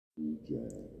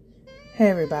Hey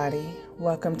everybody,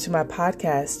 welcome to my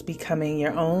podcast, Becoming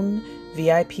Your Own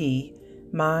VIP,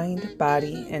 Mind,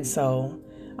 Body, and Soul.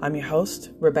 I'm your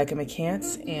host, Rebecca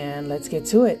McCants, and let's get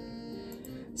to it.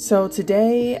 So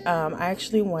today, I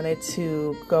actually wanted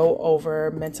to go over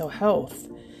mental health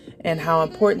and how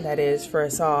important that is for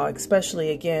us all, especially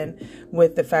again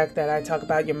with the fact that I talk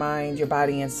about your mind, your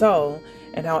body, and soul,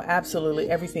 and how absolutely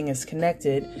everything is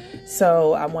connected.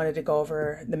 So I wanted to go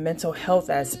over the mental health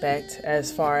aspect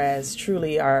as far as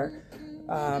truly our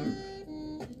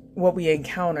what we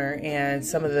encounter and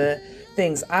some of the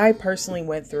things I personally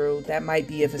went through that might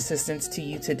be of assistance to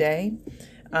you today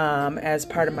as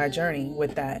part of my journey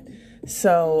with that.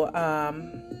 So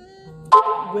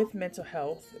with mental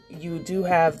health, you do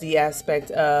have the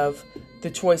aspect of the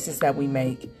choices that we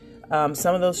make.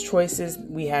 Some of those choices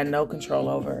we had no control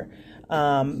over.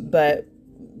 But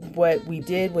what we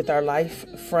did with our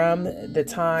life from the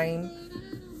time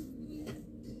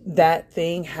that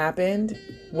thing happened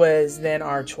was then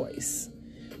our choice.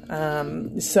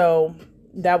 So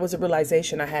that was a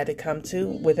realization I had to come to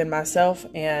within myself.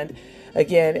 And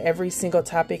again, every single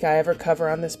topic I ever cover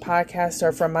on this podcast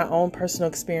are from my own personal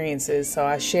experiences. So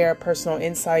I share personal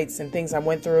insights and things I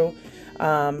went through,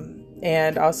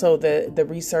 and also the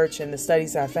research and the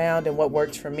studies I found and what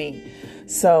worked for me.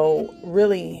 So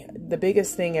really, the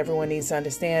biggest thing everyone needs to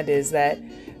understand is that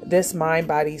this mind,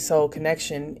 body, soul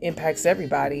connection impacts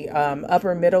everybody,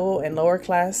 upper, middle, and lower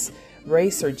class,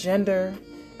 race or gender,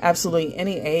 absolutely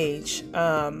any age.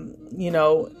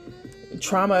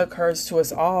 Trauma occurs to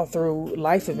us all through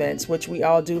life events, which we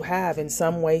all do have in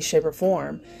some way, shape, or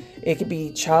form. It could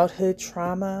be childhood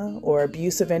trauma or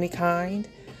abuse of any kind,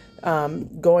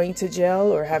 going to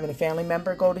jail or having a family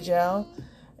member go to jail,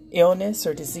 illness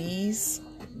or disease,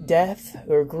 death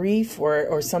or grief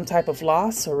or some type of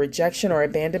loss or rejection or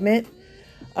abandonment.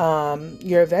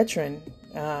 You're a veteran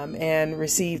and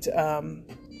received,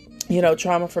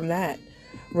 trauma from that.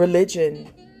 Religion,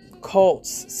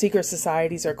 cults, secret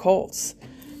societies or cults,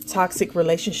 toxic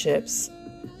relationships,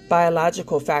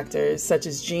 biological factors such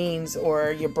as genes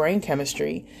or your brain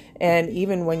chemistry. And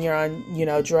even when you're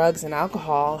on, drugs and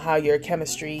alcohol, how your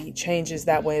chemistry changes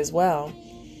that way as well.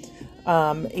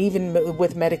 Even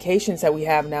with medications that we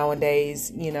have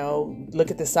nowadays,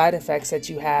 look at the side effects that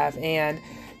you have. And,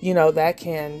 that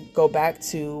can go back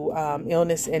to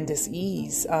illness and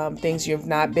disease, things you've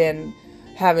not been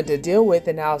having to deal with.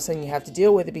 And now all of a sudden you have to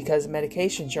deal with it because of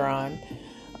medications you're on,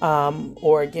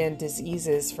 or again,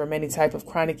 diseases from any type of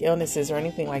chronic illnesses or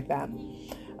anything like that.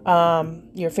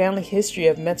 Your family history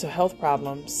of mental health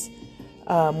problems,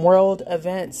 world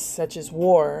events such as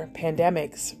war,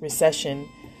 pandemics, recession,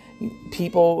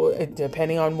 people,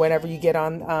 depending on whenever you get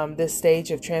on this stage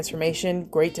of transformation,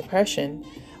 Great Depression,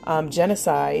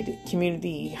 genocide,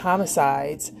 community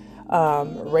homicides,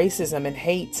 racism and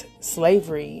hate,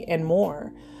 slavery, and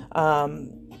more.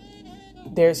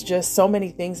 There's just so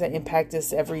many things that impact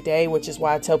us every day, which is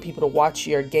why I tell people to watch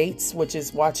your gates, which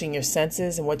is watching your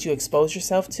senses and what you expose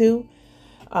yourself to,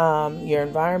 your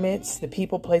environments, the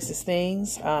people, places,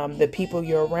 things, the people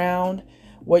you're around,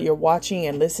 what you're watching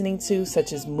and listening to,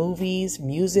 such as movies,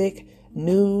 music,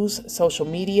 news, social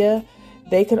media.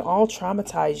 They can all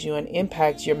traumatize you and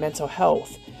impact your mental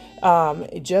health.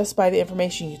 Just by the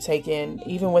information you take in,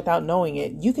 even without knowing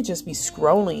it, you could just be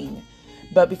scrolling.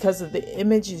 But because of the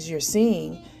images you're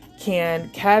seeing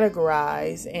can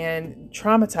categorize and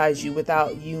traumatize you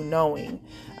without you knowing.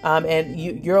 And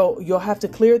you'll have to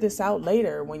clear this out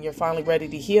later when you're finally ready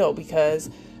to heal, because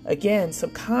again,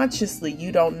 subconsciously,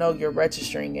 you don't know you're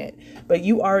registering it, but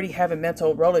you already have a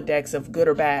mental Rolodex of good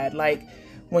or bad. Like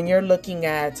when you're looking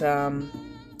at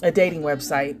a dating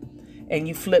website and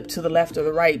you flip to the left or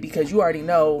the right because you already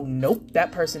know, nope,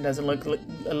 that person doesn't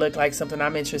look like something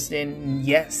I'm interested in.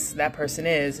 Yes, that person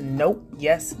is. Nope,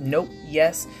 yes, nope,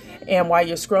 yes. And while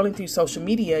you're scrolling through social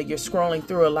media, you're scrolling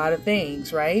through a lot of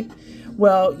things, right?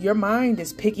 Well, your mind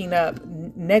is picking up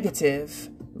negative,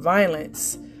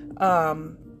 violence,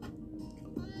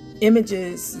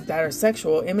 images that are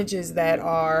sexual, images that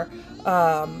are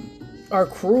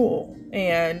cruel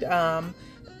and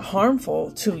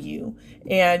harmful to you.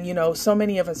 And, so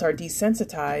many of us are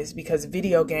desensitized because of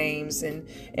video games and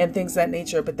things of that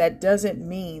nature. But that doesn't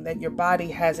mean that your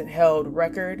body hasn't held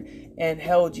record and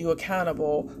held you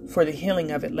accountable for the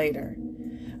healing of it later.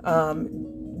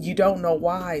 You don't know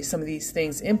why some of these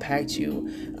things impact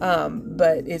you,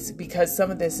 but it's because some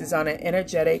of this is on an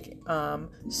energetic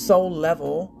soul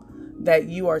level that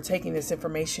you are taking this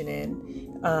information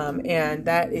in. And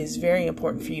that is very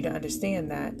important for you to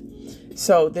understand that.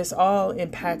 So this all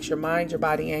impacts your mind, your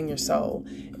body, and your soul.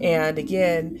 And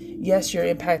again, yes, you're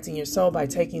impacting your soul by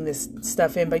taking this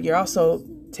stuff in, but you're also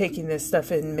taking this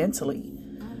stuff in mentally.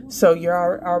 So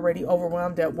you're already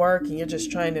overwhelmed at work and you're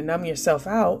just trying to numb yourself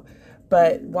out.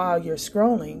 But while you're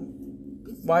scrolling,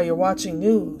 while you're watching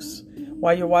news,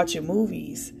 while you're watching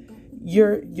movies,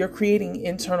 you're creating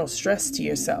internal stress to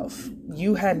yourself.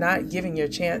 You had not given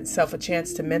yourself a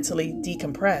chance to mentally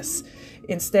decompress.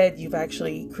 Instead, you've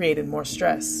actually created more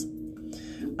stress.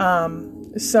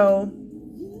 So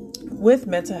with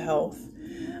mental health,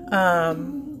 I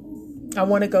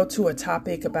want to go to a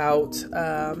topic about,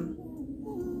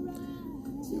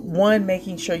 one,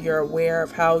 making sure you're aware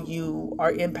of how you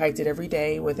are impacted every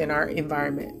day within our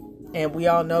environment. And we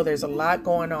all know there's a lot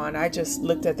going on. I just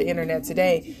looked at the internet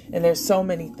today, and there's so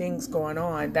many things going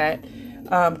on that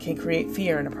can create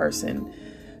fear in a person.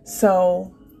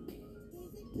 So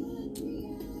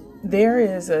there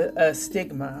is a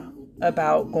stigma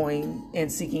about going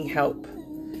and seeking help.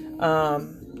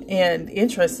 And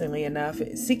interestingly enough,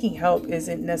 seeking help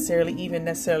isn't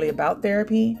necessarily about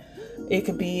therapy. It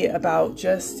could be about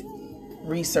just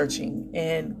researching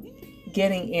and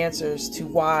getting answers to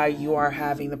why you are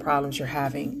having the problems you're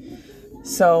having.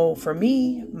 So for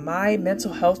me, my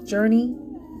mental health journey,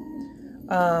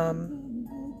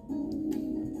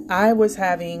 I was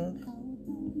having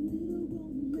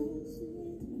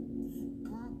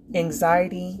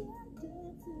anxiety,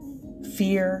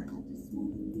 fear,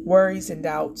 worries, and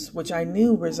doubts, which I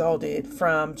knew resulted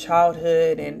from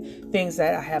childhood and things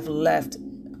that I have left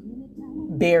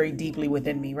buried deeply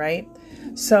within me, right?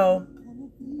 So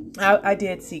I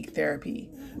did seek therapy,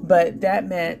 but that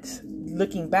meant,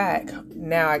 looking back,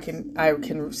 now I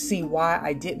can see why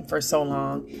I didn't for so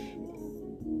long.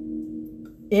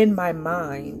 In my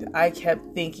mind, I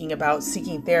kept thinking about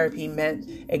seeking therapy meant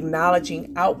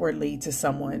acknowledging outwardly to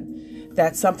someone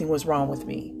that something was wrong with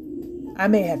me. I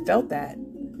may have felt that,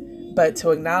 but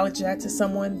to acknowledge that to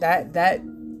someone, that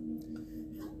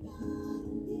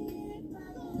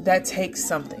takes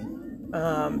something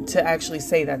to actually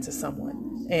say that to someone.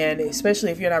 And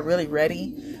especially if you're not really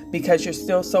ready, because you're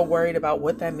still so worried about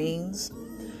what that means.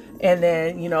 And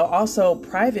then, also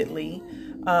privately,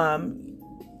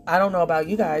 I don't know about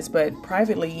you guys, but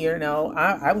privately,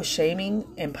 I was shaming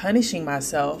and punishing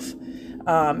myself.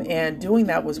 And doing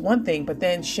that was one thing, but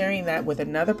then sharing that with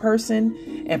another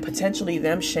person and potentially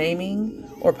them shaming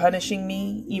or punishing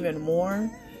me even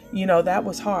more, that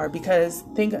was hard, because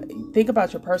think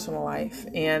about your personal life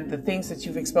and the things that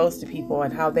you've exposed to people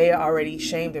and how they already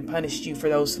shamed and punished you for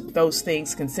those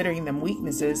things, considering them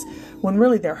weaknesses when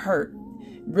really they're hurt.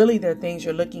 Really, they're things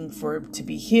you're looking for to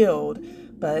be healed,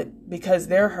 but because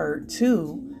they're hurt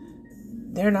too,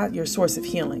 they're not your source of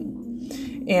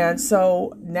healing. And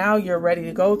so now you're ready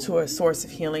to go to a source of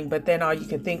healing, but then all you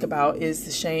can think about is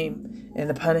the shame and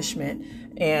the punishment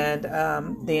and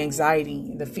the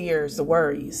anxiety, the fears, the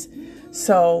worries.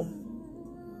 So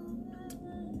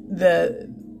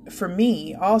for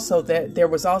me also, that there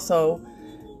was also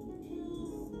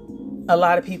a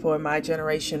lot of people in my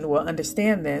generation will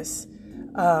understand this.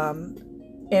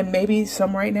 And maybe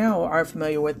some right now are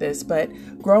familiar with this, but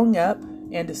growing up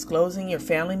and disclosing your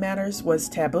family matters was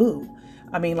taboo.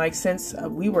 I mean, since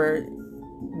we were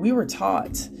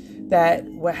taught that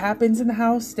what happens in the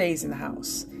house stays in the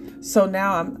house. So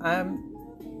now I'm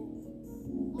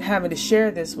having to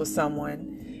share this with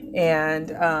someone, and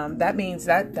that means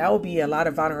that will be a lot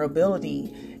of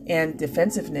vulnerability and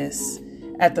defensiveness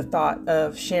at the thought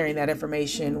of sharing that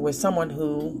information with someone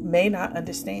who may not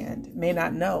understand, may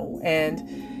not know. And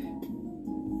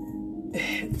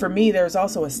for me, there's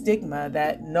also a stigma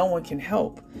that no one can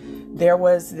help. There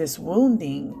was this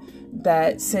wounding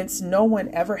that since no one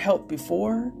ever helped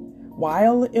before,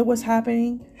 while it was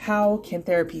happening, how can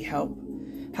therapy help?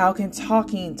 How can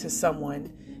talking to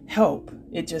someone help?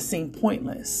 It just seemed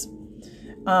pointless.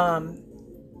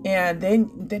 And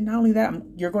then not only that,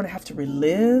 you're going to have to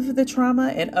relive the trauma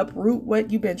and uproot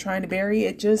what you've been trying to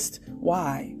bury.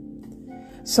 Why?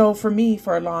 So for me,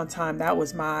 for a long time, that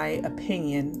was my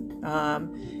opinion.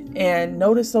 And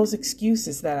notice those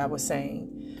excuses that I was saying.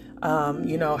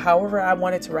 However I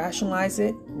wanted to rationalize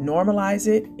it, normalize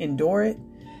it, endure it.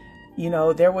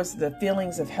 There was the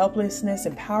feelings of helplessness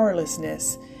and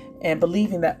powerlessness, and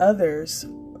believing that others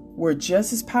were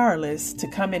just as powerless to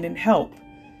come in and help.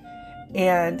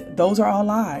 And those are all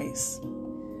lies.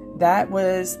 That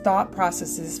was thought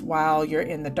processes while you're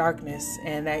in the darkness,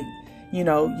 and that,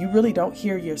 you really don't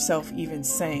hear yourself even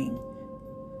saying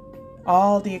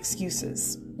all the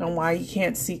excuses on why you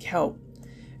can't seek help.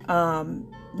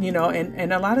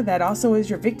 And a lot of that also is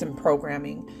your victim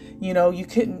programming. You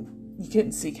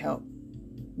couldn't seek help.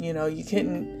 You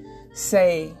couldn't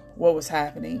say what was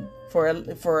happening for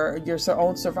your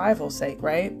own survival's sake,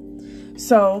 right?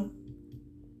 So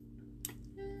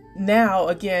now,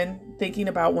 again, thinking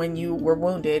about when you were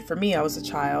wounded, for me, I was a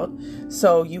child.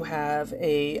 So you have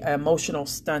a emotional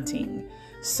stunting.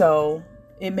 So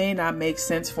it may not make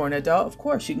sense for an adult. Of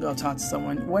course, you can go talk to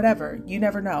someone, whatever. You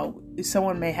never know.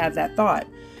 Someone may have that thought.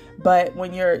 But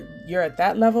when you're at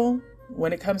that level,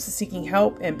 when it comes to seeking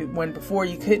help, and when before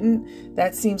you couldn't,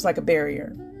 that seems like a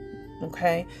barrier.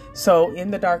 Okay. So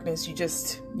in the darkness, you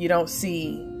don't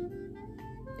see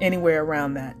anywhere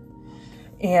around that.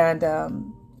 And,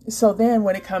 so then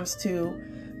when it comes to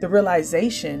the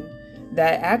realization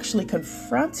that actually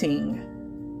confronting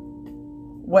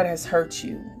what has hurt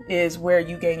you is where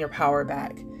you gain your power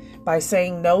back by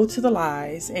saying no to the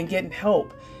lies and getting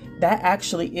help. That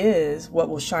actually is what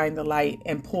will shine the light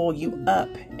and pull you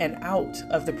up and out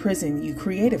of the prison you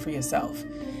created for yourself.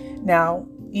 Now,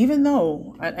 even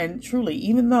though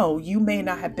you may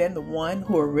not have been the one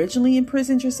who originally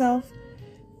imprisoned yourself,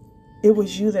 it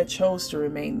was you that chose to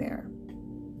remain there.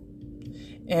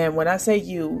 And when I say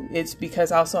you, it's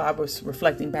because also I was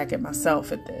reflecting back at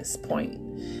myself at this point.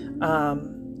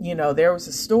 There was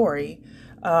a story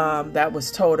that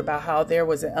was told about how there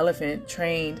was an elephant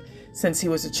trained since he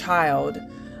was a child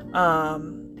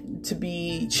to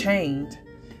be chained,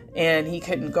 and he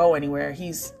couldn't go anywhere.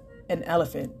 He's an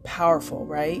elephant, powerful,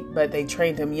 right? But they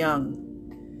trained him young.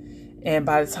 And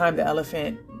by the time the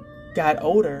elephant got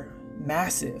older,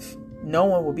 massive, no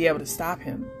one would be able to stop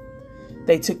him.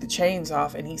 They took the chains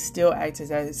off, and he still acted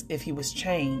as if he was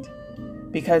chained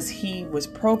because he was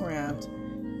programmed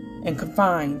and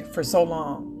confined for so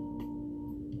long.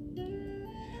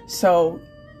 So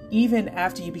even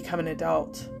after you become an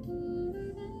adult,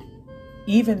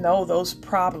 even though those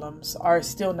problems are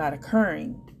still not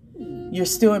occurring, you're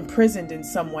still imprisoned in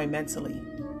some way mentally.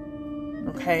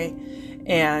 Okay.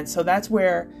 And so that's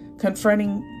where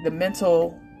confronting the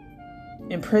mental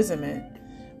imprisonment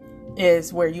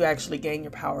is where you actually gain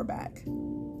your power back.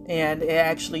 And it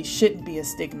actually shouldn't be a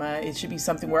stigma. It should be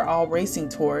something we're all racing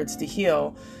towards to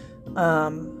heal.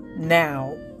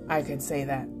 Now I can say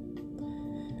that.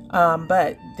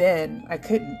 But then I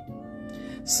couldn't.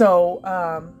 So,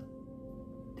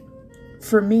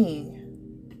 for me,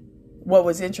 what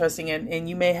was interesting, and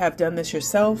you may have done this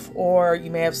yourself, or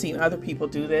you may have seen other people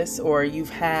do this, or you've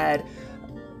had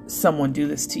someone do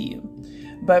this to you.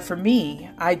 But for me,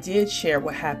 I did share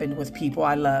what happened with people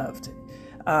I loved.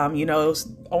 It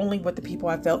was only with the people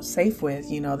I felt safe with.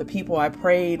 The people I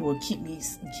prayed will keep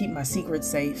my secret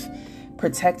safe,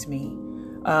 protect me.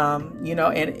 I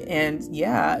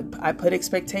put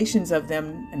expectations of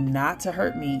them not to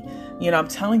hurt me. I'm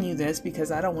telling you this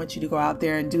because I don't want you to go out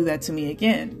there and do that to me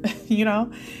again.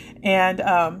 And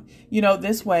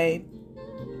this way,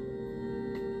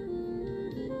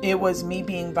 it was me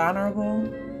being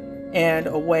vulnerable and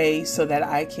a way so that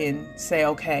I can say,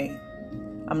 okay,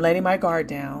 I'm letting my guard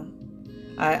down.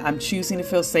 I'm choosing to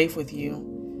feel safe with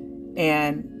you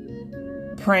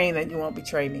and praying that you won't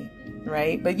betray me,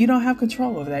 right? But you don't have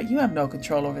control over that. You have no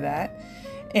control over that.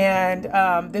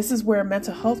 And this is where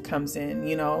mental health comes in.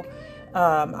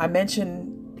 I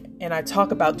mention and I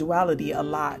talk about duality a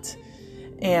lot.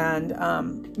 And,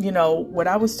 what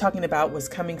I was talking about was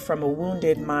coming from a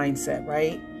wounded mindset,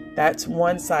 right? That's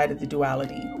one side of the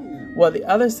duality. Well, the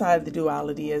other side of the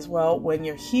duality is, when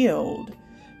you're healed,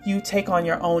 you take on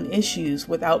your own issues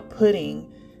without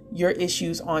putting your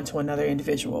issues onto another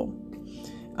individual.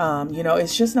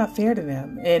 It's just not fair to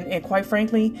them. And quite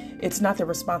frankly, it's not their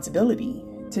responsibility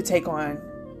to take on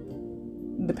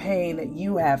the pain that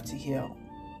you have to heal.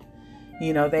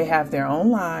 They have their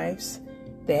own lives.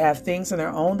 They have things on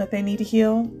their own that they need to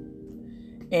heal.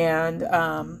 And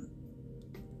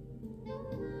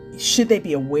should they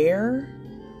be aware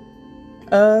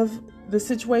of the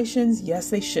situations? Yes,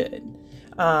 they should.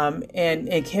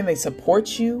 And can they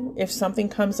support you if something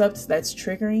comes up that's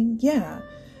triggering? Yeah.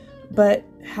 But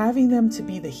having them to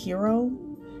be the hero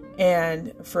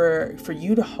and for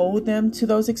you to hold them to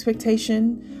those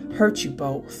expectations hurts you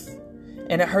both.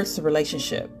 And it hurts the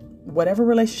relationship. Whatever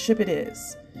relationship it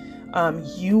is,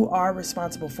 you are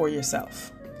responsible for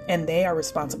yourself and they are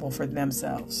responsible for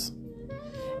themselves.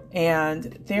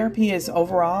 And therapy is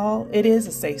overall, it is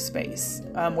a safe space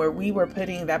where we were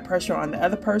putting that pressure on the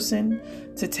other person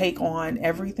to take on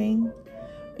everything.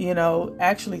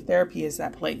 Actually therapy is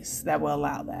that place that will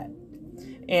allow that.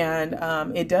 And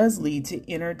it does lead to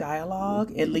inner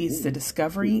dialogue. It leads to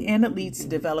discovery and it leads to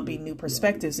developing new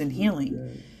perspectives and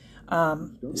healing.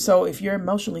 So if you're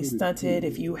emotionally stunted,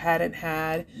 if you hadn't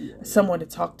had someone to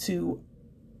talk to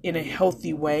in a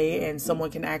healthy way, and someone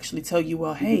can actually tell you,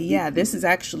 well, hey, yeah, this is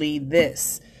actually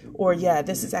this, or yeah,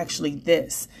 this is actually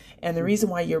this. And the reason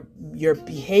why your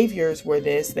behaviors were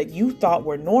this, that you thought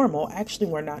were normal, actually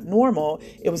were not normal.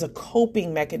 It was a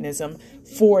coping mechanism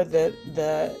for the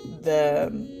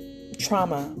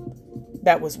trauma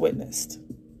that was witnessed.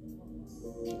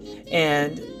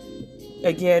 And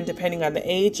again, depending on the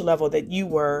age level that you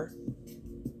were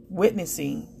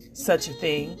witnessing such a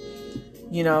thing,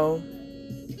 you know,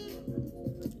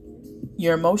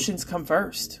 your emotions come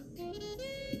first,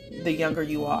 the younger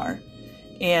you are,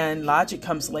 and logic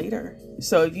comes later.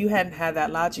 So if you hadn't had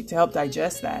that logic to help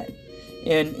digest that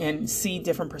and see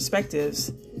different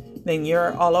perspectives, then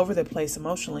you're all over the place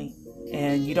emotionally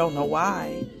and you don't know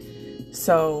why.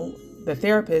 So the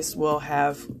therapist will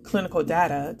have clinical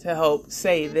data to help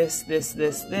say this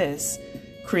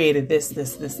created this,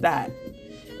 that.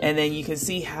 And then you can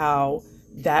see how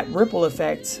that ripple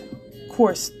effect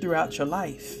coursed throughout your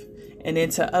life and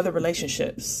into other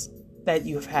relationships that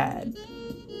you've had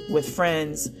with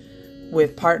friends,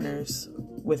 with partners,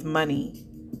 with money,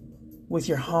 with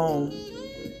your home,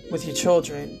 with your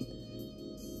children,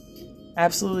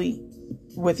 absolutely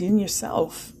within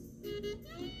yourself.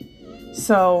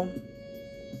 So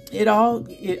it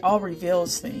all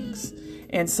reveals things.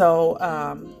 And so,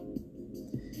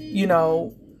 you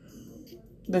know,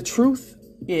 the truth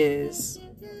is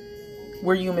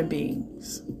we're human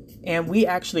beings. And we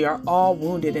actually are all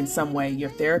wounded in some way. Your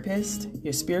therapist,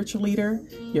 your spiritual leader,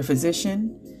 your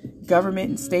physician, government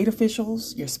and state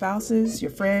officials, your spouses, your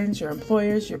friends, your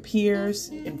employers, your peers,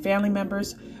 and family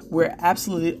members. We're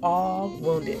absolutely all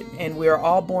wounded, and we are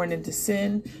all born into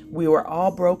sin. We were all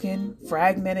broken,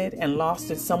 fragmented, and lost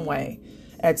in some way.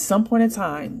 At some point in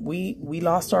time, we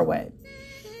lost our way.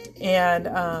 And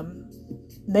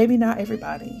maybe not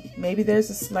everybody. Maybe there's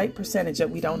a slight percentage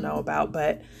that we don't know about,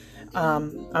 but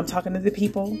I'm talking to the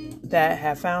people that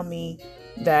have found me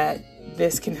that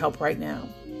this can help right now.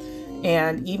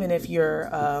 And even if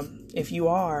you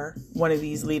are one of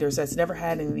these leaders that's never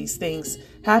had any of these things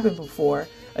happen before,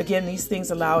 again, these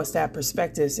things allow us to have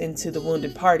perspectives into the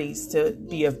wounded parties to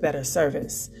be of better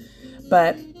service.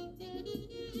 But,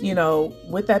 you know,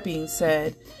 with that being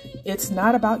said, it's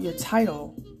not about your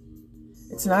title.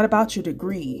 It's not about your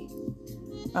degree.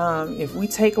 If we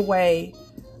take away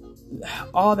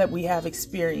all that we have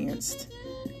experienced,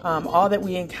 all that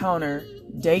we encounter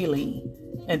daily,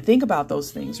 and think about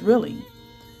those things really,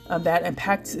 that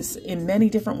impacts us in many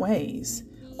different ways.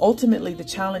 Ultimately, the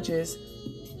challenge is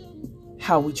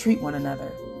how we treat one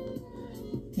another.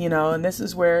 You know, and this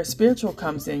is where spiritual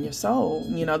comes in, your soul.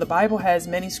 You know, the Bible has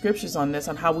many scriptures on this,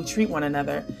 on how we treat one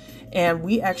another. And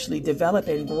we actually develop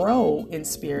and grow in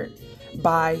spirit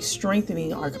by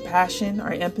strengthening our compassion,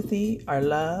 our empathy, our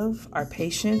love, our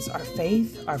patience, our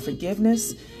faith, our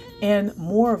forgiveness, and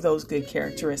more of those good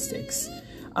characteristics.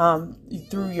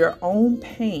 Through your own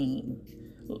pain,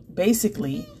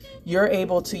 basically, you're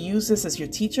able to use this as your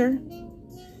teacher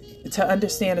to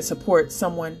understand and support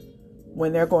someone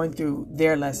when they're going through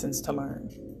their lessons to learn.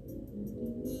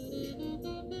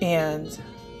 And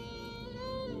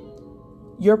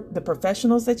the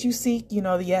professionals that you seek, you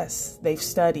know, yes, they've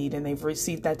studied and they've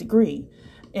received that degree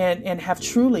and have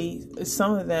truly,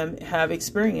 some of them have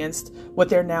experienced what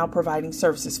they're now providing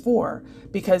services for,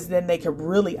 because then they can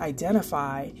really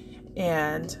identify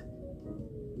and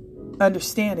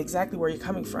understand exactly where you're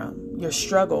coming from, your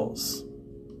struggles,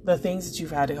 the things that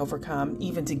you've had to overcome,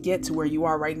 even to get to where you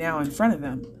are right now in front of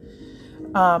them.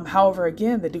 However,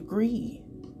 again, the degree,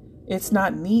 it's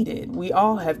not needed. We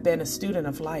all have been a student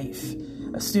of life,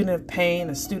 a student of pain,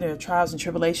 a student of trials and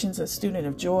tribulations, a student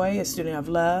of joy, a student of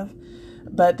love.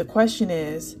 But the question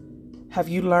is, have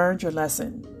you learned your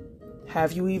lesson?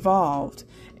 Have you evolved?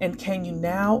 And can you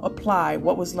now apply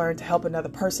what was learned to help another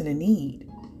person in need?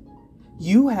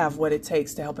 You have what it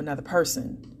takes to help another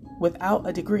person without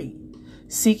a degree.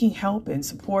 Seeking help and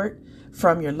support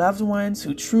from your loved ones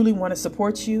who truly want to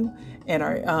support you and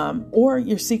are, or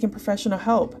you're seeking professional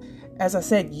help. As I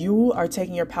said, you are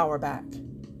taking your power back.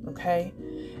 Okay.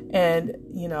 And,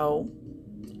 you know,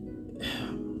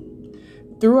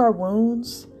 through our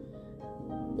wounds,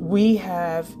 we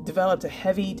have developed a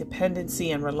heavy dependency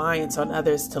and reliance on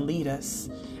others to lead us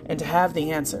and to have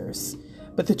the answers.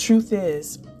 But the truth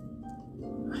is,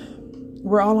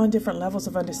 we're all on different levels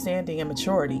of understanding and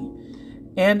maturity.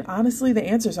 And honestly, the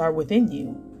answers are within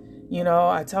you. You know,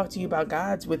 I talked to you about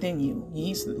God's within you.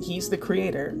 He's the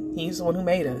creator. He's the one who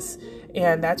made us.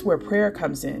 And that's where prayer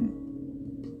comes in.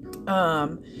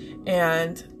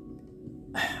 And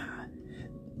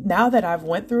now that I've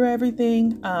went through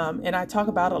everything, and I talk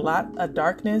about a lot of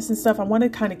darkness and stuff, I want to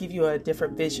kind of give you a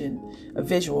different vision, a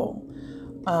visual.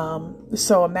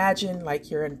 So imagine like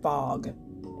you're in fog,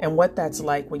 and what that's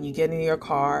like when you get in your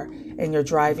car and you're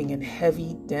driving in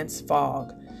heavy, dense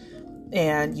fog,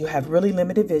 and you have really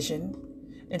limited vision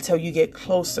until you get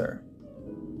closer.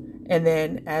 And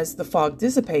then as the fog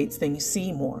dissipates, then you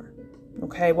see more.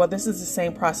 Okay, well, this is the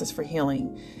same process for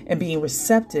healing and being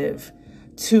receptive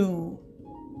to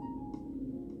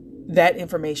that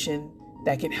information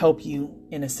that can help you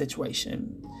in a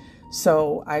situation.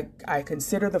 So I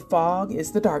consider the fog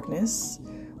is the darkness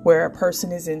where a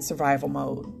person is in survival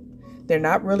mode. They're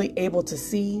not really able to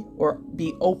see or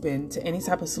be open to any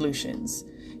type of solutions.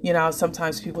 You know,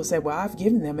 sometimes people say, well, I've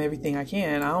given them everything I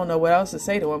can. I don't know what else to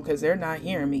say to them because they're not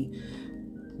hearing me.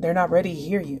 They're not ready to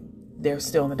hear you. They're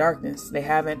still in the darkness. They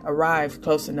haven't arrived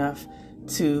close enough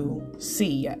to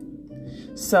see yet.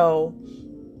 So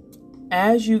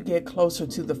as you get closer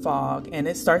to the fog and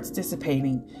it starts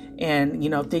dissipating and, you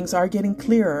know, things are getting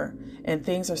clearer and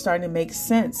things are starting to make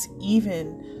sense,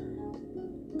 even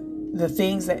the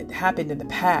things that happened in the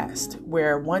past,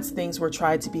 where once things were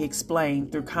tried to be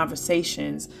explained through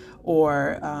conversations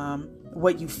or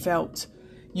what you felt,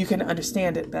 you can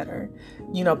understand it better.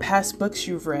 You know, past books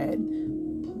you've read,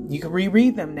 you can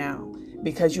reread them now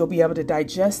because you'll be able to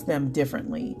digest them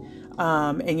differently.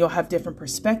 And you'll have different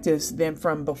perspectives than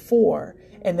from before,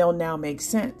 and they'll now make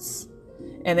sense.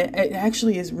 And it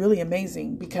actually is really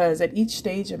amazing because at each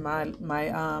stage of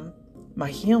my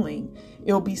healing,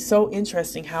 it'll be so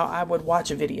interesting how I would watch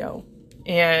a video.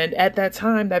 And at that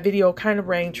time, that video kind of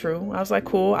rang true. I was like,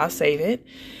 cool, I'll save it.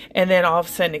 And then all of a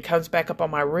sudden it comes back up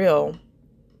on my reel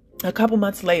a couple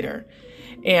months later.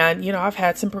 And, you know, I've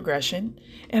had some progression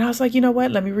and I was like, you know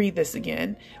what, let me read this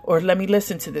again, or let me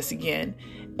listen to this again.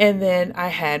 And then I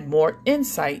had more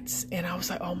insights and I was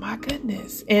like, oh my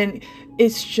goodness. And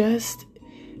it's just,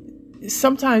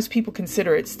 sometimes people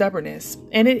consider it stubbornness,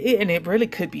 and it really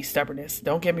could be stubbornness.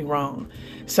 Don't get me wrong.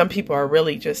 Some people are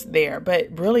really just there, but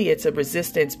really it's a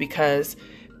resistance because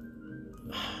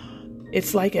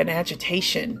it's like an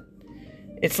agitation.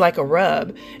 It's like a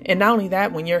rub. And not only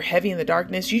that, when you're heavy in the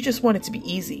darkness, you just want it to be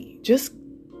easy. Just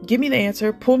give me the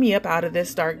answer, pull me up out of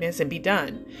this darkness and be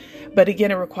done. But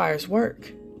again, it requires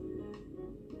work.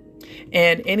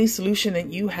 And any solution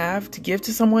that you have to give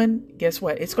to someone, guess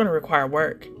what? It's going to require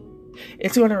work.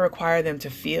 It's going to require them to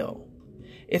feel.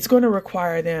 It's going to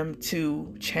require them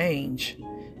to change.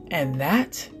 And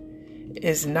that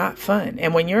is not fun.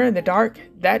 And when you're in the dark,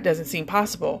 that doesn't seem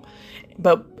possible.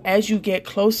 But as you get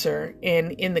closer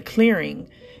and in the clearing,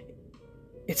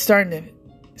 it's starting to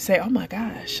say, oh my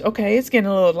gosh, okay, it's getting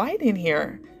a little light in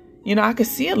here. You know, I could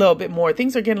see a little bit more.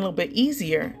 Things are getting a little bit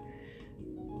easier.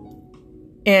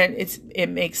 And it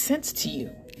makes sense to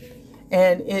you.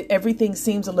 And everything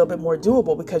seems a little bit more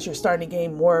doable because you're starting to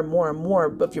gain more and more and more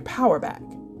of your power back.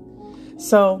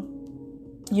 So,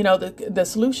 you know, the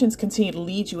solutions continue to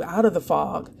lead you out of the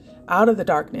fog, out of the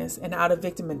darkness, and out of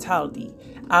victim mentality,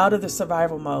 out of the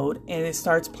survival mode. And it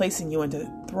starts placing you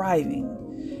into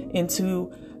thriving,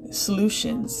 into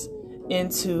solutions,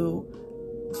 into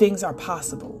things are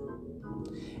possible.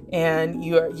 And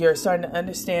you're starting to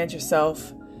understand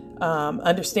yourself.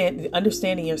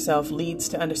 Understanding yourself leads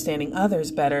to understanding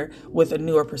others better with a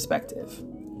newer perspective.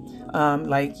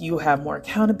 Like you have more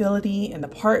accountability in the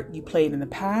part you played in the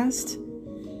past.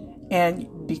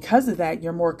 And because of that,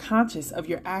 you're more conscious of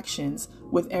your actions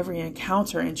with every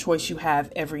encounter and choice you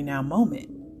have every now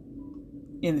moment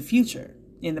in the future,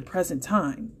 in the present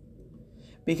time,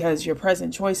 because your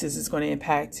present choices is going to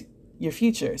impact your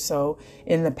future. So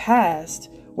in the past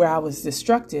where I was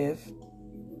destructive,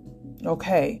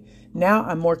 okay, now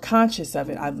I'm more conscious of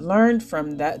it. I've learned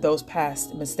from those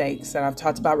past mistakes, and I've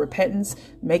talked about repentance,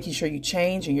 making sure you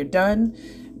change and you're done.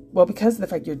 Well, because of the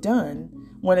fact you're done,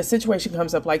 when a situation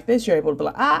comes up like this, you're able to be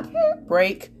like,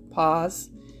 break, pause,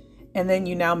 and then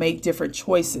you now make different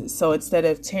choices. So instead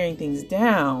of tearing things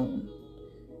down,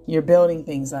 you're building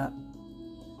things up.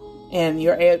 And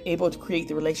you're able to create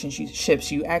the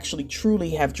relationships you actually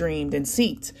truly have dreamed and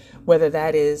seeked, whether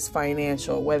that is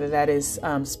financial, whether that is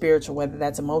spiritual, whether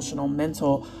that's emotional,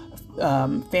 mental,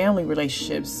 family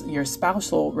relationships, your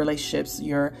spousal relationships,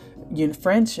 your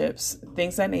friendships,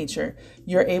 things of that nature.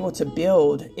 You're able to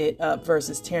build it up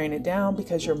versus tearing it down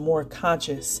because you're more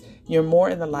conscious. You're more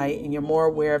in the light and you're more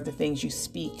aware of the things you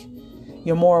speak.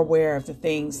 You're more aware of the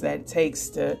things that it takes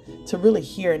to really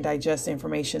hear and digest the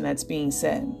information that's being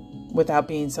said, without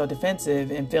being so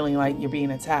defensive and feeling like you're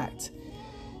being attacked.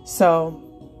 So,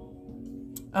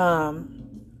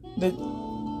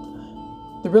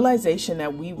 the realization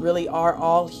that we really are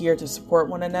all here to support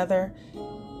one another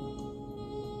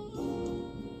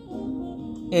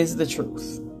is the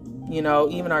truth. You know,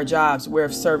 even our jobs, we're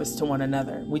of service to one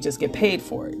another. We just get paid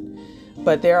for it.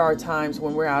 But there are times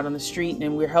when we're out on the street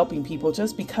and we're helping people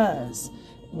just because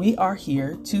we are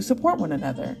here to support one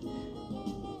another.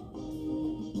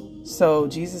 So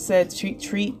Jesus said,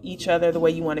 treat each other the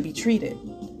way you want to be treated.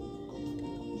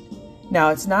 Now,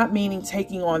 it's not meaning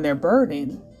taking on their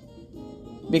burden,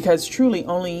 because truly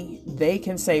only they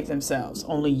can save themselves.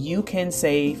 Only you can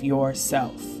save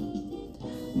yourself.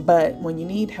 But when you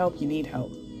need help, you need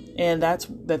help. And that's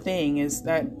the thing, is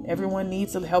that everyone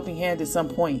needs a helping hand at some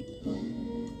point.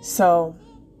 So,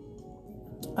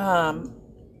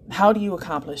 how do you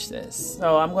accomplish this?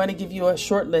 So I'm going to give you a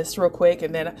short list real quick,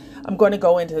 and then I'm going to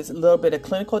go into a little bit of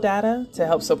clinical data to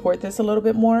help support this a little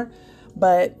bit more.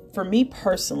 But for me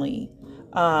personally,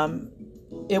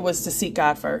 it was to seek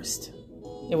God first.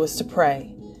 It was to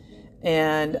pray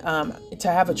and to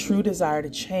have a true desire to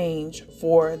change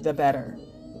for the better,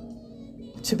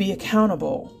 to be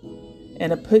accountable,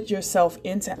 and to put yourself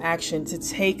into action to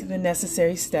take the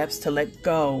necessary steps to let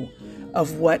go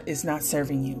of what is not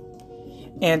serving you,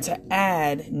 and to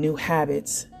add new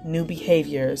habits, new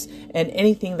behaviors, and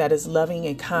anything that is loving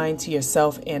and kind to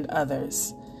yourself and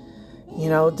others. You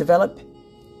know, develop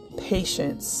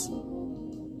patience,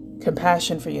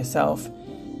 compassion for yourself.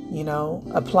 You know,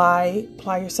 apply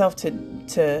yourself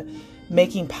to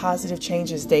making positive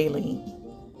changes daily.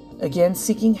 Again,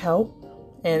 seeking help.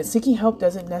 And seeking help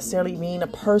doesn't necessarily mean a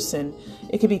person.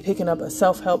 It could be picking up a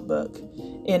self-help book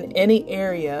in any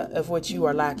area of which you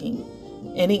are lacking,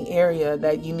 any area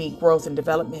that you need growth and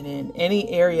development in, any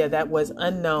area that was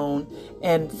unknown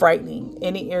and frightening,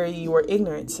 any area you were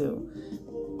ignorant to.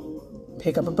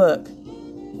 Pick up a book,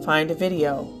 find a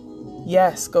video.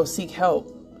 Yes, go seek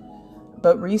help.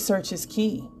 But research is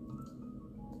key.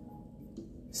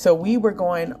 So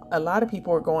a lot of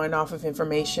people were going off of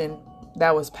information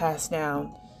that was passed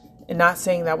down, and not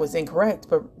saying that was incorrect,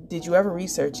 but did you ever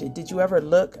research it? Did you ever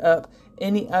look up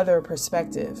any other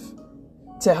perspective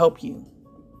to help you?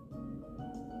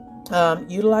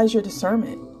 Utilize your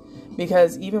discernment,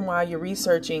 because even while you're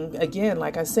researching, again,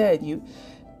 like I said,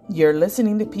 you're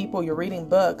listening to people, you're reading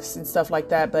books and stuff like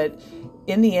that. But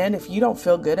in the end, if you don't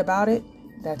feel good about it,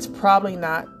 that's probably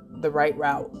not the right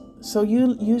route. So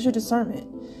you use your discernment,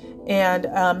 and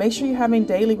make sure you're having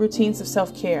daily routines of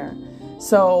self-care.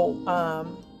 So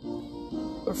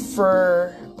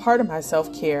for part of my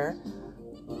self-care,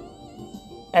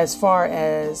 as far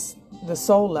as the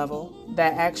soul level,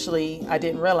 that actually I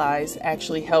didn't realize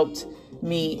actually helped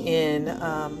me in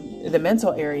the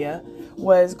mental area,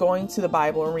 was going to the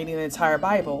Bible and reading the entire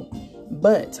Bible.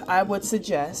 But I would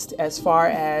suggest, as far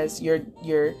as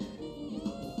the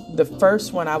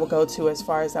first one I would go to, as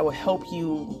far as that will help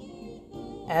you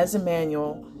as a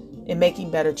manual in making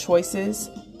better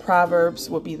choices, Proverbs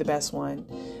would be the best one.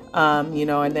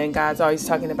 And then God's always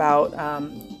talking about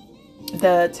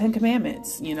the 10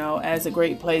 Commandments, as a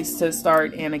great place to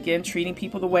start. And again, treating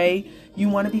people the way you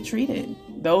want to be treated.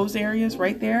 Those areas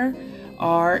right there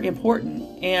are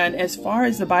important. And as far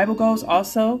as the Bible goes,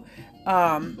 also,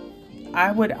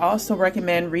 I would also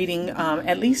recommend reading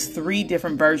at least 3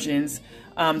 different versions.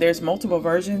 There's multiple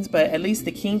versions, but at least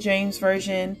the King James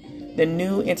Version, the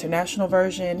New International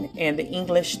Version, and the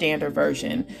English Standard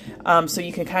Version. So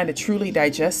you can kind of truly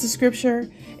digest the scripture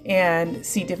and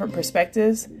see different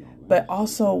perspectives, but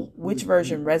also which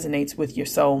version resonates with your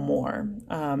soul more.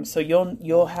 So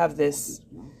you'll have this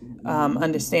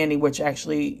understanding which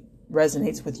actually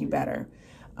resonates with you better.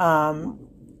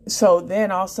 So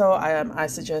then also I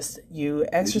suggest you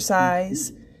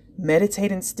exercise,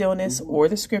 meditate in stillness or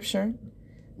the scripture,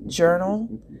 journal.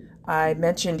 I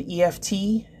mentioned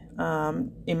EFT,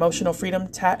 emotional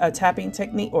freedom tapping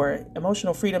technique, or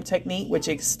emotional freedom technique, which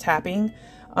is tapping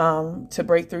to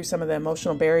break through some of the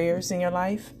emotional barriers in your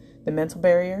life, the mental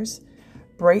barriers.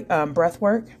 Breath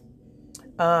work,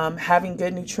 having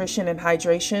good nutrition and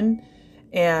hydration,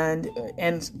 and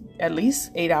at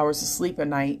least 8 hours of sleep a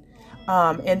night.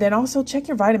 And then also check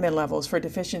your vitamin levels for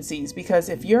deficiencies, because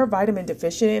if you're vitamin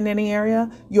deficient in any area,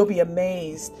 you'll be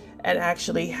amazed at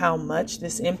actually how much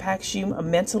this impacts you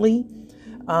mentally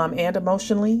and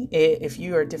emotionally. If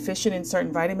you are deficient in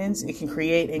certain vitamins, it can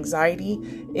create anxiety.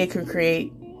 It can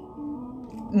create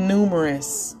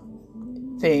numerous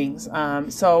things.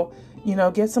 So,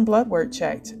 get some blood work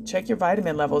checked, check your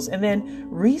vitamin levels, and then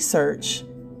research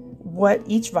what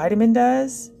each vitamin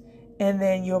does. And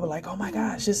then you'll be like, oh my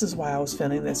gosh, this is why I was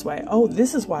feeling this way. Oh,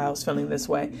 this is why I was feeling this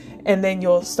way. And then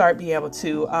you'll start being able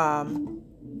to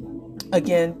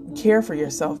again, care for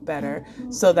yourself better.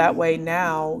 So that way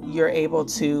now you're able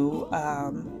to,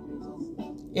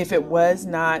 if it was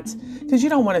not, because you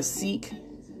don't want to seek,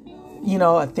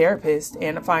 a therapist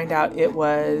and find out it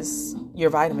was your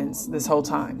vitamins this whole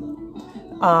time.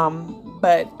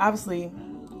 But obviously,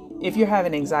 if you're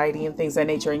having anxiety and things of that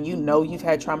nature, and you've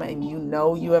had trauma, and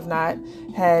you have not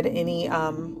had any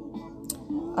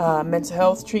mental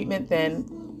health treatment, then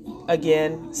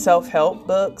again, self-help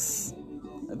books,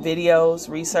 videos,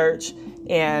 research,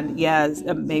 and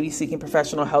maybe seeking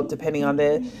professional help depending on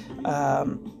the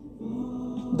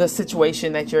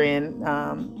situation that you're in,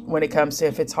 when it comes to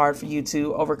if it's hard for you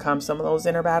to overcome some of those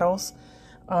inner battles,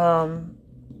 and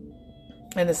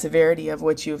the severity of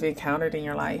what you've encountered in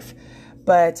your life.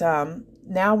 But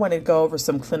now I want to go over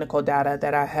some clinical data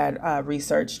that I had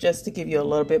researched, just to give you a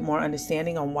little bit more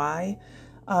understanding on why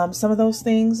some of those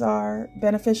things are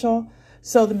beneficial.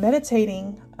 So the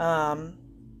meditating, I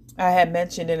had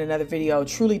mentioned in another video,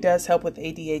 truly does help with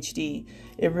ADHD.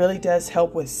 It really does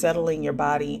help with settling your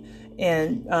body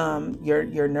and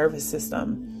your nervous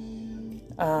system.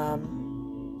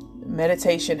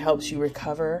 Meditation helps you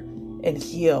recover and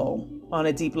heal on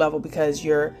a deep level, because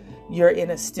you're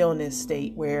in a stillness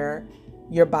state where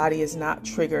your body is not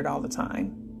triggered all the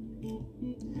time.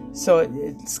 So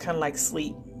it's kind of like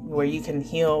sleep, where you can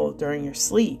heal during your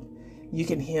sleep. You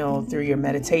can heal through your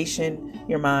meditation,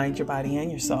 your mind, your body,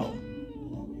 and your soul.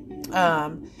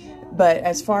 But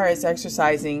as far as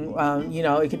exercising,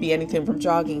 it could be anything from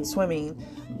jogging, swimming,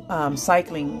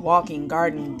 cycling, walking,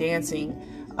 gardening, dancing.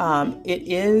 It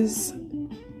is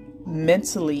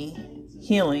mentally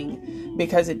healing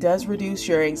because it does reduce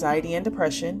your anxiety and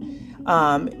depression.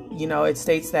 It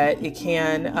states that it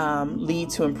can lead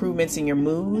to improvements in your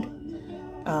mood.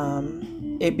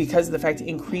 Because of the fact it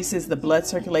increases the blood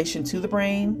circulation to the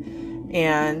brain,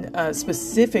 and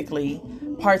specifically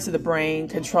parts of the brain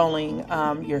controlling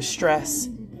your stress.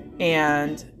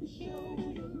 And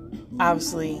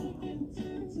obviously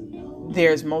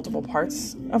there's multiple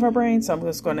parts of our brain, so I'm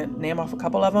just going to name off a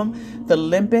couple of them. The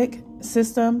limbic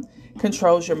system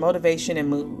controls your motivation and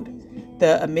mood.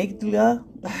 The amygdala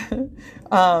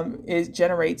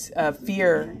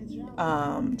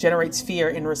generates fear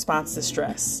in response to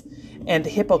stress. And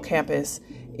the hippocampus,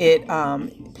 it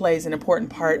plays an important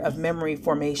part of memory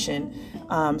formation.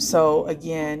 So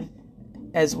again,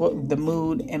 as the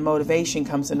mood and motivation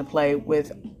comes into play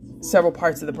with several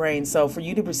parts of the brain. So for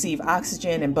you to receive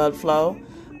oxygen and blood flow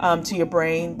to your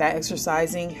brain, that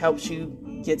exercising helps you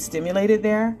get stimulated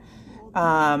there.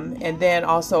 And then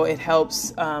also it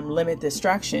helps limit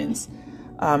distractions,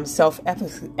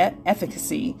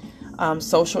 self-efficacy,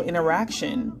 social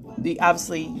interaction.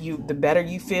 The better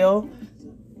you feel,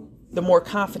 the more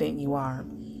confident you are.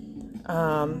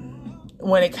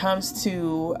 When it comes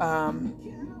to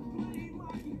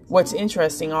what's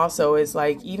interesting also is,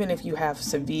 like, even if you have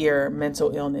severe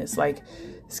mental illness like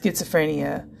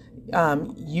schizophrenia,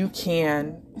 you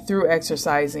can, through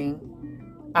exercising,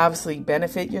 obviously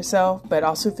benefit yourself, but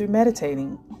also through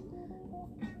meditating.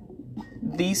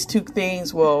 These two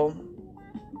things will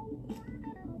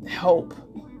help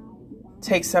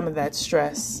take some of that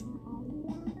stress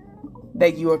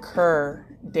that you occur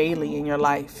daily in your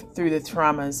life through the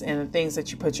traumas and the things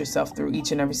that you put yourself through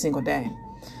each and every single day.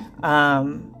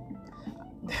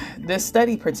 This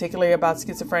study, particularly about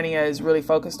schizophrenia, is really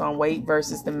focused on weight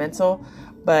versus the mental,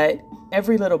 but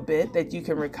every little bit that you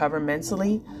can recover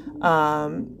mentally,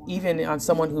 even on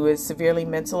someone who is severely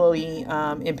mentally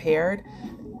impaired,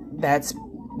 that's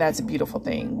a beautiful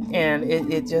thing. And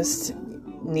it just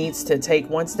needs to take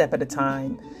one step at a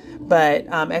time. But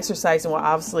exercising will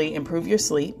obviously improve your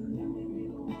sleep.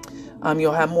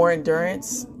 You'll have more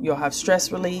endurance. You'll have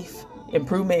stress relief,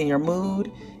 improvement in your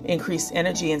mood, increased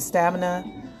energy and stamina.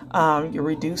 You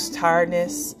reduce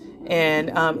tiredness and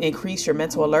increase your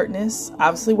mental alertness.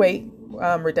 Obviously, weight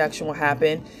reduction will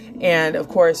happen. And of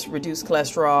course, reduce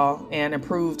cholesterol and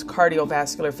improved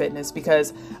cardiovascular fitness,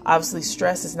 because obviously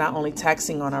stress is not only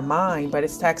taxing on our mind, but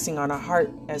it's taxing on our heart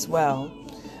as well.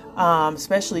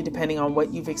 Especially depending on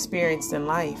what you've experienced in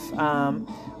life,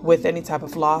 with any type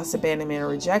of loss, abandonment, or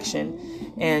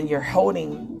rejection, and you're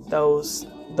holding those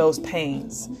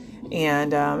pains.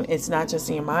 And it's not just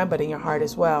in your mind, but in your heart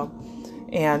as well.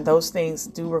 And those things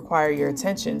do require your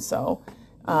attention. So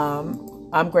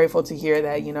I'm grateful to hear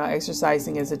that,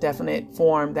 exercising is a definite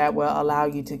form that will allow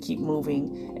you to keep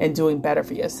moving and doing better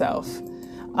for yourself.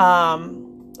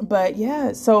 But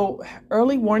yeah, so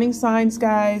early warning signs,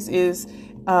 guys, is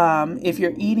if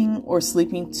you're eating or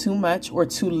sleeping too much or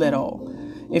too little.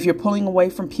 If you're pulling away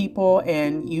from people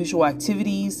and usual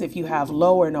activities, if you have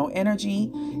low or no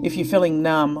energy, if you're feeling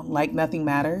numb, like nothing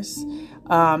matters,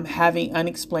 having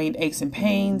unexplained aches and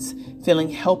pains, feeling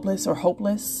helpless or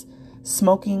hopeless,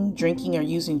 smoking, drinking, or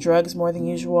using drugs more than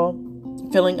usual,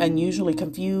 feeling unusually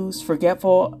confused,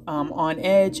 forgetful, on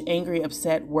edge, angry,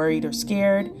 upset, worried, or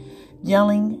scared,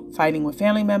 yelling, fighting with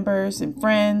family members and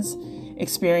friends,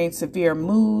 experience severe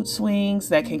mood swings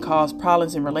that can cause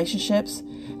problems in relationships,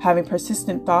 having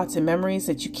persistent thoughts and memories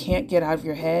that you can't get out of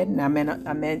your head. And I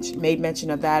made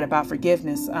mention of that about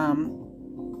forgiveness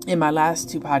in my last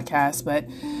 2 podcasts, but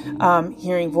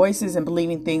hearing voices and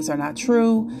believing things are not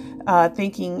true,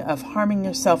 thinking of harming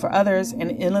yourself or others,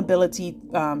 and inability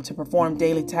to perform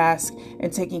daily tasks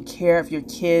and taking care of your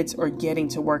kids or getting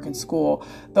to work and school.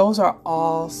 Those are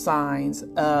all signs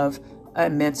of a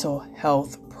mental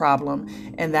health problem.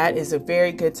 And that is a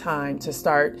very good time to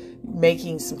start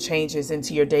making some changes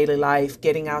into your daily life,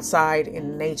 getting outside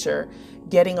in nature,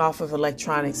 getting off of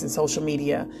electronics and social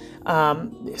media,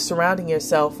 surrounding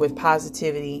yourself with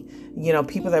positivity,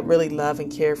 people that really love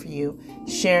and care for you,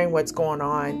 sharing what's going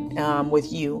on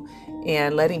with you,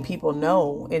 and letting people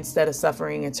know instead of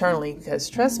suffering internally. Because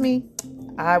trust me,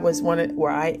 I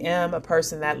am a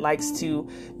person that likes to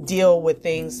deal with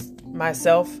things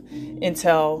myself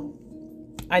until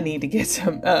I need to get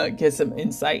some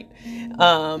insight.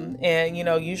 And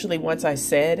usually once I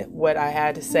said what I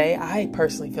had to say, I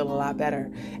personally feel a lot better.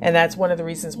 And that's one of the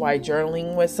reasons why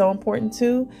journaling was so important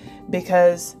too,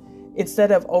 because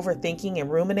instead of overthinking and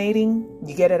ruminating,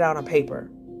 you get it out on paper.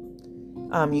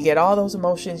 You get all those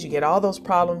emotions, you get all those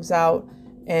problems out,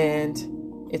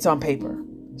 and it's on paper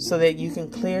so that you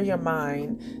can clear your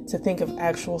mind to think of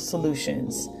actual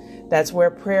solutions. That's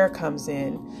where prayer comes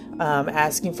in,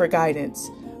 asking for guidance,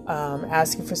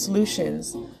 asking for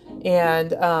solutions.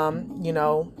 And,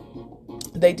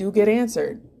 they do get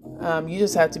answered. You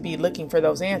just have to be looking for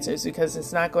those answers, because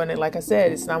it's not going to, like I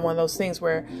said, it's not one of those things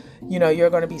where, you're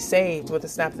going to be saved with a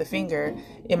snap of the finger.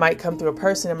 It might come through a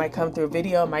person. It might come through a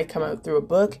video. It might come out through a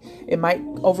book. It might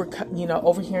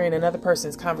overhearing another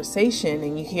person's conversation,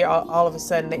 and you hear all of a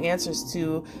sudden the answers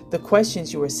to the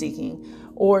questions you were seeking,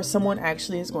 or someone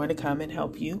actually is going to come and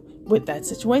help you with that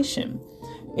situation.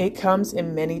 It comes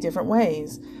in many different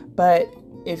ways, but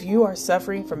if you are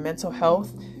suffering from mental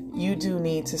health, you do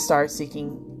need to start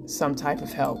seeking some type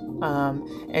of help.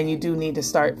 And you do need to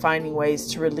start finding ways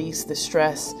to release the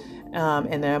stress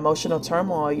and the emotional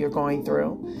turmoil you're going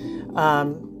through.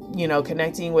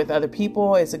 Connecting with other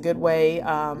people is a good way,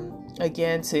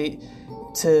 again,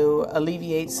 to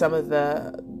alleviate some of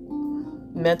the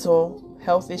mental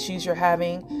health issues you're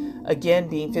having. Again,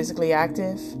 being physically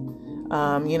active.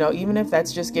 Even if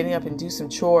that's just getting up and do some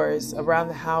chores around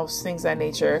the house, things of that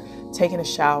nature, taking a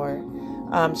shower,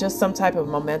 just some type of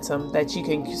momentum that you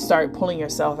can start pulling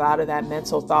yourself out of that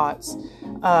mental thoughts.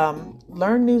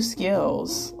 Learn new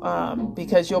skills,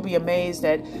 because you'll be amazed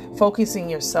at focusing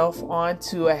yourself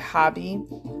onto a hobby.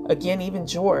 Again, even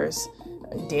chores,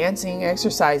 dancing,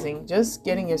 exercising, just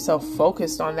getting yourself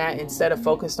focused on that instead of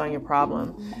focused on your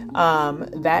problem.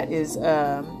 That is,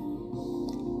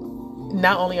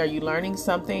 not only are you learning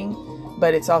something,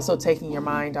 but it's also taking your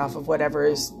mind off of whatever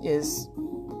is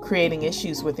creating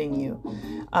issues within you.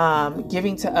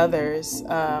 Giving to others.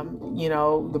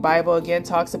 The Bible again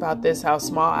talks about this, how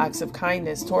small acts of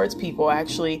kindness towards people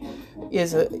actually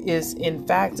is in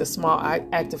fact a small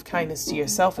act of kindness to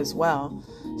yourself as well.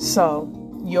 So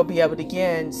you'll be able to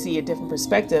again see a different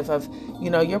perspective of,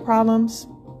 your problems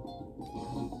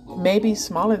may be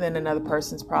smaller than another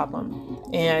person's problem.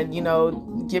 And,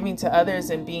 giving to others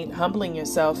and humbling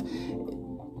yourself,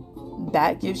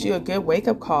 that gives you a good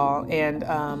wake-up call, and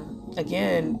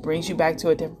again brings you back to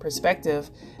a different perspective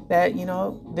that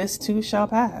this too shall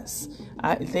pass.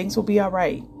 Things will be all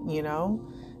right.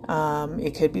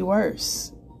 It could be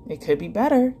worse, it could be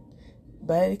better,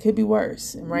 but it could be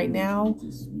worse. And right now,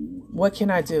 what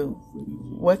can I do?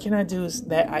 What can I do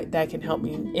that can help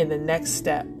me in the next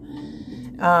step?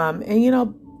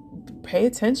 And pay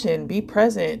attention, be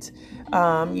present.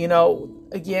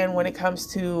 Again, when it comes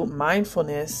to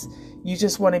mindfulness, you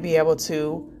just want to be able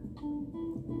to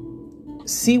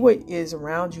see what is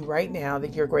around you right now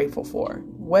that you're grateful for.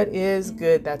 What is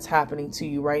good that's happening to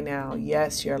you right now?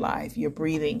 Yes, your life, you're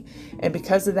breathing. And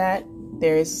because of that,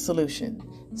 there is a solution.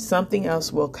 Something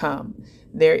else will come.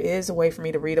 There is a way for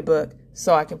me to read a book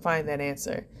so I can find that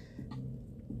answer.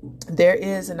 There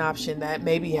is an option that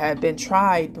maybe had been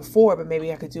tried before, but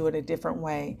maybe I could do it a different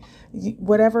way.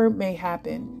 Whatever may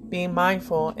happen, being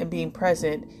mindful and being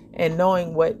present and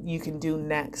knowing what you can do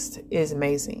next is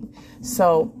amazing.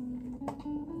 So,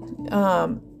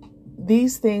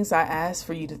 these things I ask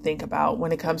for you to think about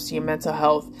when it comes to your mental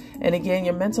health. And again,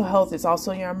 your mental health is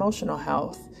also your emotional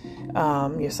health,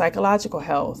 your psychological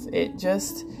health.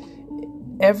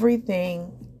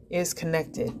 Everything is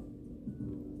connected.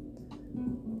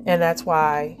 And that's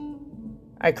why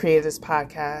I created this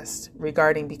podcast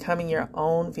regarding becoming your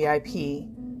own VIP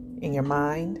in your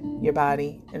mind, your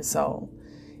body, and soul.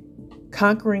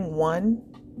 Conquering one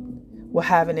will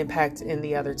have an impact in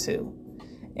the other two.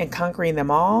 And conquering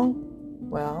them all,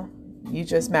 well, you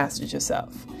just mastered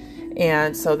yourself.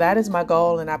 And so that is my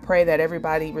goal. And I pray that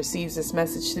everybody receives this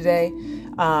message today.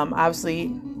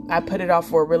 Obviously, I put it off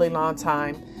for a really long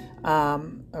time.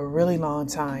 And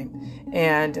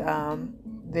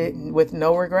with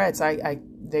no regrets.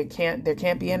 There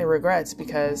can't be any regrets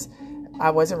because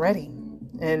I wasn't ready.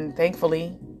 And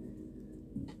thankfully,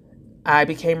 I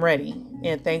became ready.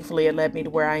 And thankfully, it led me to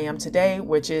where I am today,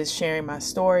 which is sharing my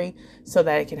story so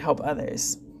that it can help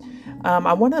others.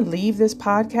 I want to leave this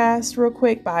podcast real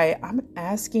quick by I'm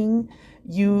asking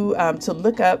you to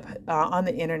look up on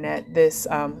the internet this,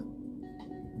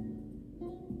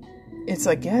 it's,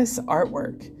 I guess,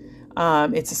 artwork.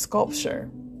 It's a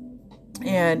sculpture.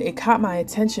 And it caught my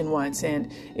attention once,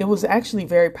 and it was actually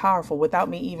very powerful without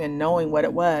me even knowing what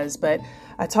it was. But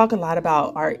I talk a lot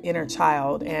about our inner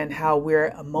child and how we're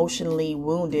emotionally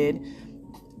wounded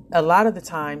a lot of the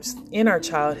times in our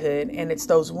childhood. And it's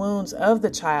those wounds of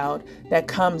the child that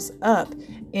comes up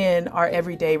in our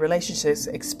everyday relationships,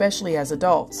 especially as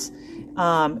adults.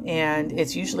 And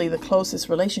it's usually the closest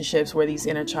relationships where these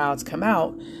inner childs come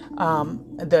out,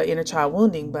 the inner child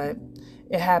wounding, but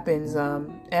it happens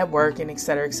at work and et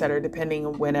cetera, depending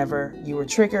on whenever you were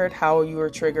triggered, how you were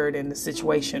triggered in the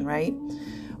situation, right?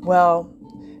 Well,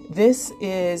 this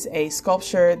is a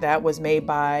sculpture that was made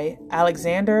by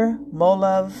Alexander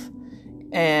Molov,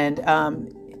 and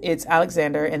it's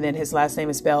Alexander, and then his last name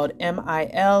is spelled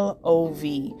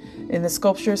Milov. And the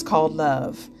sculpture is called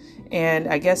Love. And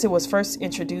I guess it was first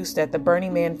introduced at the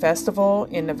Burning Man Festival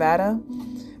in Nevada.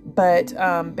 But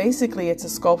basically, it's a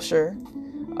sculpture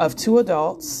of two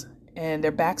adults, and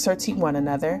their backs are to one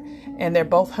another, and they're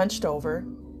both hunched over.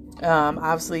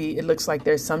 Obviously, it looks like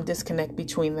there's some disconnect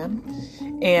between them.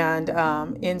 And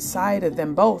inside of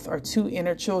them both are two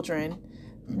inner children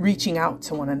reaching out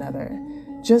to one another.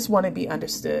 Just want to be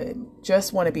understood,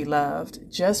 just want to be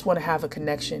loved, just want to have a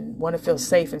connection, want to feel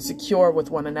safe and secure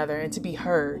with one another and to be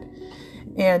heard.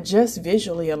 And just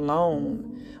visually alone,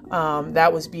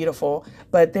 that was beautiful.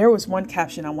 But there was one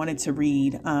caption I wanted to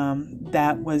read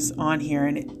that was on here,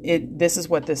 and this is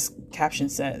what this caption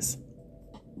says.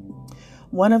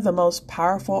 One of the most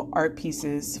powerful art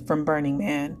pieces from Burning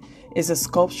Man is a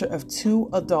sculpture of two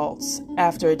adults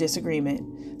after a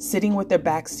disagreement, sitting with their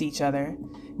backs to each other,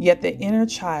 yet the inner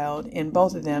child in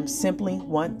both of them simply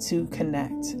want to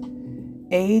connect.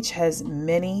 Age has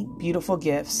many beautiful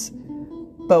gifts,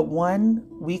 but one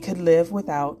we could live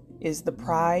without is the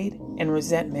pride and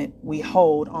resentment we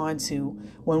hold onto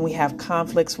when we have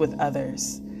conflicts with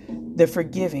others. The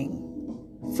forgiving,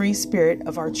 free spirit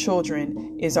of our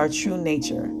children is our true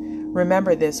nature.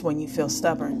 Remember this when you feel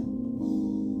stubborn.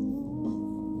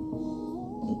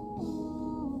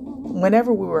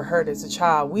 Whenever we were hurt as a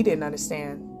child, we didn't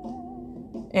understand.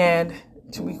 And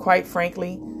to be quite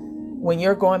frankly, when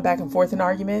you're going back and forth in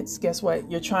arguments, guess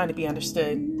what? You're trying to be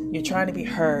understood. You're trying to be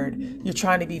heard. You're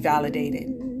trying to be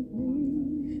validated.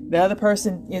 The other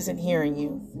person isn't hearing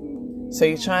you. So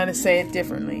you're trying to say it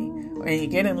differently. And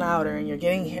you're getting louder and you're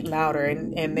getting hit louder.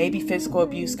 And maybe physical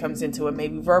abuse comes into it.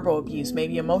 Maybe verbal abuse.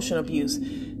 Maybe emotional abuse.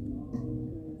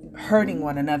 Hurting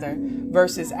one another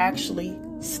versus actually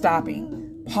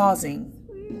stopping, pausing,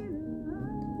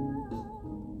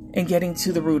 and getting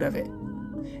to the root of it.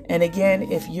 And again,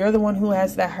 if you're the one who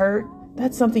has that hurt,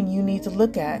 that's something you need to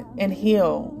look at and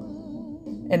heal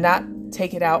and not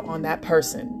take it out on that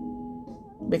person,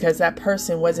 because that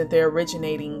person wasn't the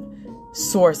originating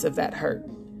source of that hurt.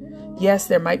 Yes,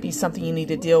 there might be something you need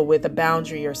to deal with, a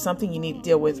boundary or something you need to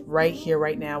deal with right here,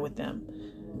 right now with them.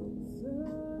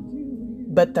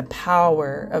 But the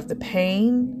power of the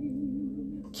pain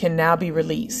can now be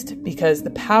released, because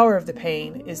the power of the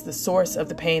pain is the source of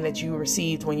the pain that you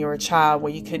received when you were a child,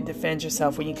 where you couldn't defend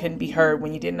yourself, when you couldn't be heard,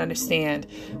 when you didn't understand,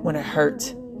 when it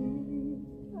hurt.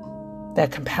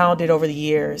 That compounded over the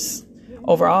years,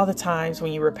 over all the times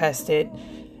when you repressed it,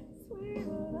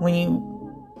 when you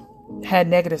had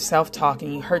negative self-talk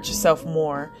and you hurt yourself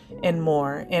more,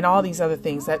 and all these other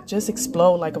things that just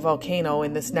explode like a volcano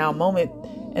in this now moment.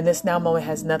 And this now moment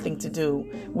has nothing to do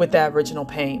with that original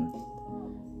pain.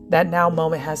 That now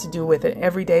moment has to do with an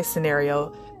everyday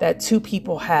scenario that two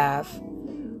people have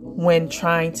when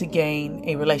trying to gain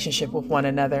a relationship with one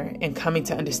another and coming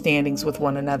to understandings with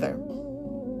one another.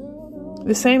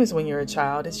 The same as when you're a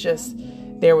child. It's just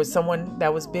there was someone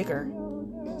that was bigger,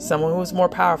 someone who was more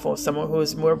powerful, someone who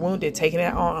was more wounded, taking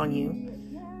it on you.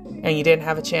 And you didn't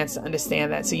have a chance to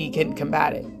understand that, so you couldn't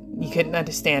combat it. You couldn't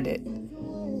understand it.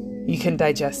 You couldn't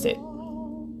digest it.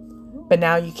 But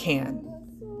now you can.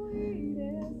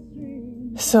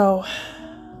 So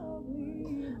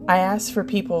I ask for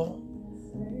people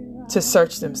to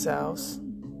search themselves,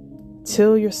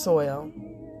 till your soil,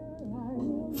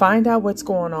 find out what's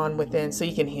going on within so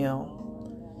you can heal.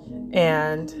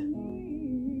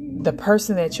 And the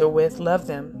person that you're with, love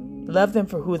them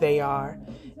for who they are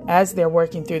as they're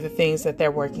working through the things that they're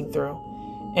working through,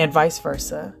 and vice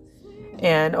versa.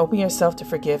 And open yourself to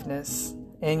forgiveness.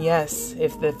 And yes,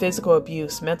 if the physical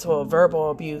abuse, mental or verbal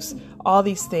abuse, all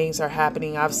these things are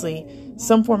happening, obviously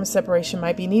some form of separation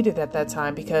might be needed at that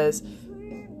time, because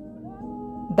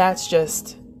that's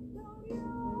just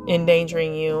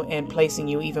endangering you and placing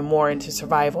you even more into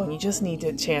survival. And you just need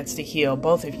a chance to heal,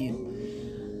 both of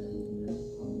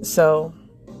you. So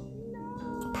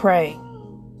pray,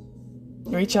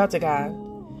 reach out to God.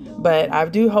 But I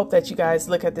do hope that you guys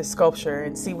look at this sculpture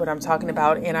and see what I'm talking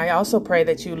about. And I also pray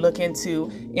that you look into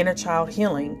inner child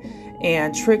healing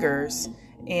and triggers.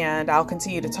 And I'll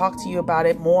continue to talk to you about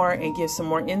it more and give some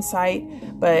more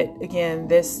insight. But again,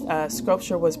 this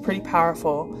sculpture was pretty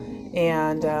powerful.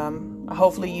 And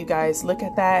hopefully you guys look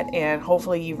at that. And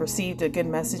hopefully you received a good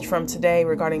message from today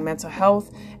regarding mental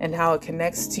health and how it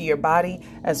connects to your body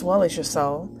as well as your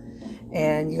soul.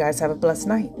 And you guys have a blessed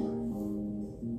night.